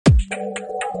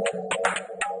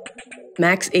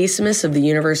Max Abmas of the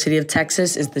University of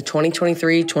Texas is the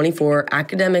 2023-24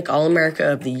 Academic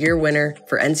All-America of the Year winner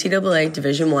for NCAA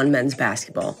Division I men's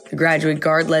basketball. The graduate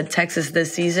guard led Texas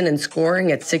this season in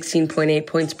scoring at 16.8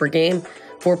 points per game,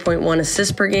 4.1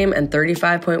 assists per game, and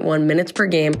 35.1 minutes per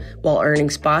game, while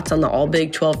earning spots on the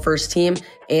All-Big 12 first team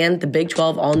and the Big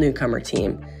 12 All-Newcomer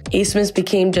team. Abmas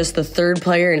became just the third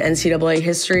player in NCAA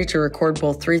history to record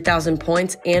both 3,000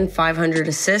 points and 500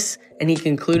 assists, and he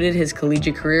concluded his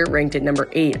collegiate career ranked at number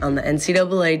 8 on the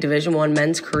NCAA Division I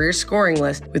men's career scoring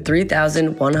list with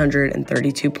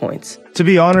 3,132 points. To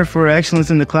be honored for excellence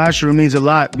in the classroom means a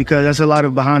lot because that's a lot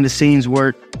of behind-the-scenes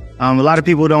work. A lot of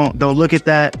people don't look at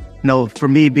that. For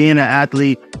me, being an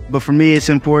athlete, but for me, it's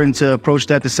important to approach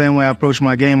that the same way I approach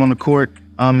my game on the court.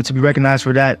 And to be recognized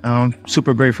for that, I'm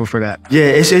super grateful for that. Yeah,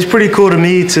 it's pretty cool to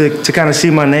me to kind of see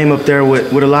my name up there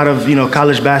with a lot of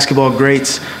college basketball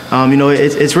greats.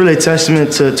 It's really a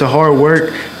testament to hard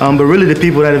work, but really the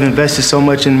people that have invested so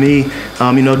much in me.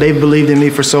 They've believed in me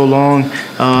for so long,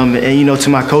 and to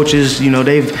my coaches,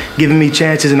 they've given me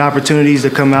chances and opportunities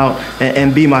to come out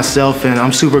and be myself, and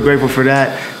I'm super grateful for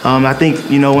that. I think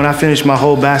when I finish my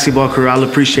whole basketball career, I'll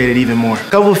appreciate it even more. A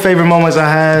couple of favorite moments I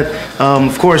had,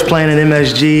 of course, playing at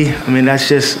MSG. I mean, that's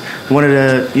just one of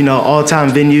the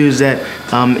all-time venues that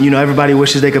everybody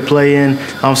wishes they could play in.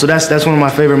 So that's one of my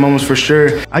favorite moments for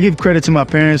sure. I give credit to my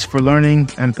parents for learning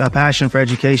and a passion for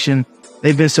education.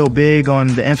 They've been so big on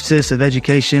the emphasis of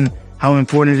education, how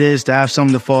important it is to have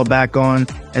something to fall back on,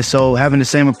 and so having the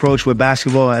same approach with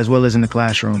basketball as well as in the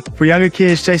classroom. For younger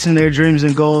kids chasing their dreams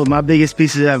and goals, my biggest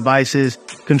piece of advice is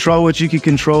control what you can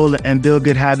control and build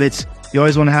good habits. You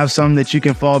always want to have something that you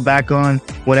can fall back on,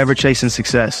 whatever chasing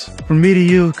success. From me to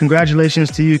you,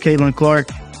 congratulations to you, Caitlin Clark.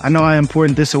 I know how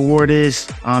important this award is.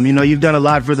 You've done a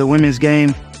lot for the women's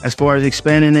game as far as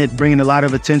expanding it, bringing a lot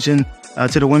of attention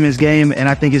to the women's game, and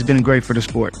I think it's been great for the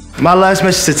sport. My last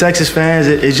message to Texas fans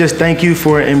is just thank you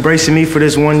for embracing me for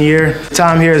this 1 year.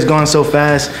 Time here has gone so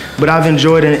fast, but I've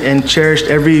enjoyed and cherished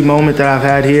every moment that I've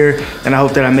had here, and I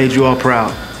hope that I made you all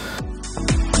proud.